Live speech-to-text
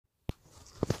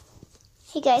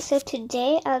Hey guys, so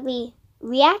today I'll be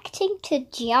reacting to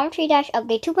Geometry Dash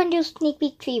Update 2.2 Sneak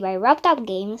Peek 3 by Rubtop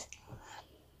Games.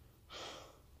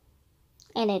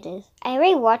 And it is. I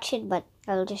already watched it, but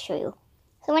I'll just show you.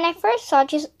 So when I first saw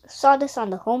this on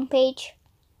the homepage,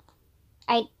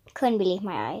 I couldn't believe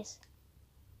my eyes.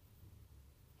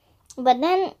 But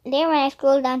then there when I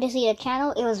scrolled down to see the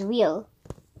channel, it was real.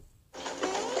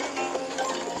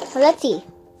 So let's see.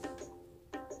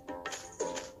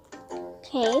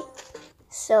 Okay,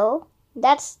 so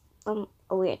that's a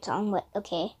weird song, but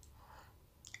okay.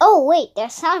 Oh wait,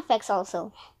 there's sound effects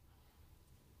also.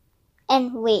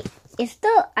 And wait, is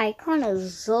the icon a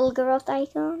Zolgaroth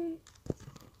icon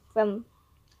from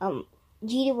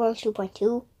GD World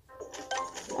 2.2?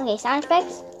 Okay, sound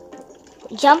effects.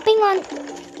 Jumping on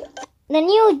the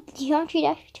new Geometry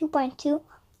Dash 2.2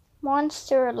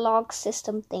 monster log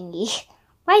system thingy.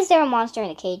 Why is there a monster in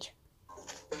the cage?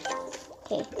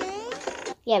 Okay.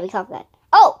 Yeah, we caught that.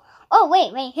 Oh,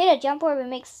 wait, when you hit a jump orb, it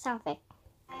makes a sound effect.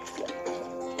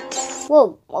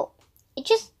 Whoa. It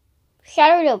just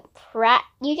shattered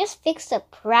you just fixed the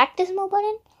practice mode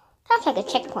button? Sounds like a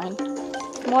checkpoint.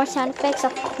 More sound effects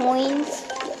of coins.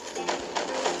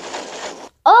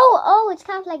 Oh, it's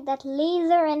kind of like that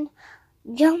laser and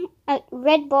jump at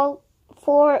Red Ball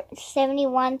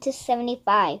 471 to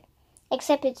 75.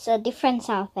 Except it's a different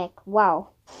sound effect.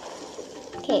 Wow.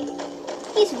 Okay.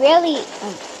 He's really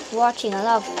watching a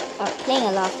lot or playing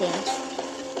a lot of games.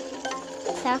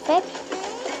 Sound effect?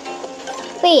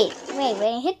 Wait,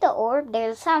 when you hit the orb,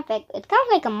 there's a sound effect. It's kind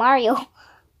of like a Mario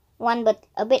one, but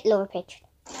a bit lower pitched.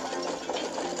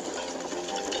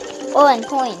 Oh, and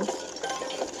coins.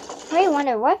 I really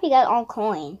wonder, what if you got all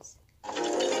coins?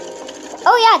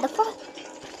 Oh yeah,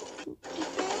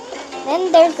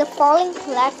 then there's the falling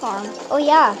platform. Oh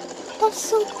yeah, that's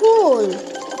so cool.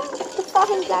 The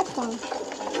falling platform.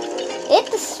 It's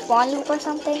the spawn loop or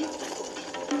something.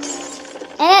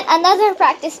 And then another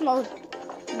practice mode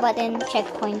button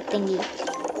checkpoint thingy.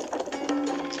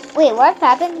 Wait, what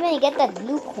happens when you get that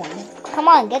blue coin? Come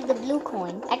on, get the blue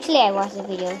coin. Actually, I watched the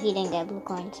video. He didn't get blue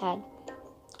coin. Sad.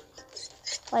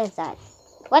 What is that?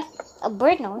 What? A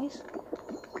bird noise?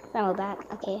 From a bat.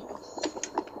 Okay.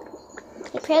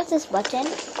 You press this button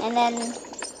and then...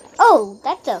 Oh,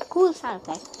 that's a cool sound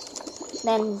effect.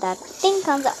 Then that thing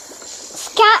comes up.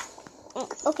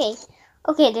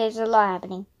 Okay, there's a lot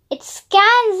happening. It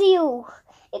scans you.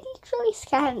 It literally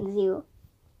scans you.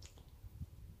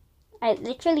 I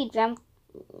literally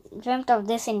dreamt of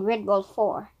this in Red Ball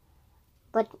 4.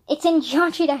 But it's in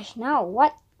Geometry Dash now.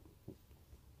 What?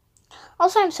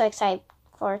 Also, I'm so excited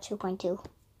for 2.2.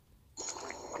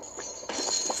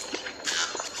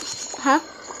 Huh?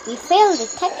 We failed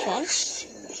detection.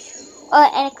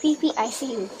 Oh, and a creepy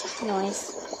ICU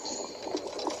noise.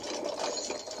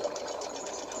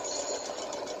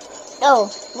 Oh,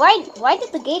 why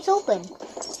did the gates open?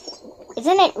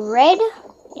 Isn't it red?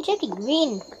 It should be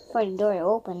green for the door to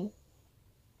open.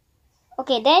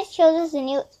 Okay, then it shows us the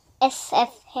new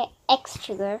SFX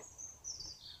trigger.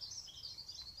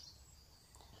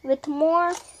 With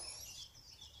more...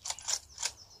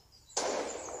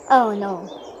 Oh no.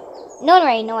 No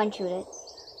worry, no one shoot it.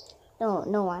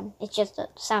 No one. It's just a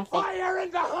sound effect. Fire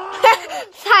in the hole!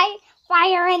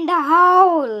 Fire in the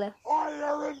hole!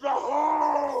 Fire in the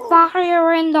hole!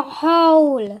 Fire in the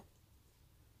hole!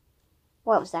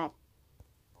 What was that?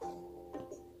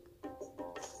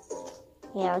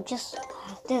 Yeah, this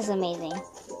is amazing.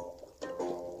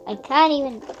 I can't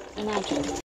even imagine.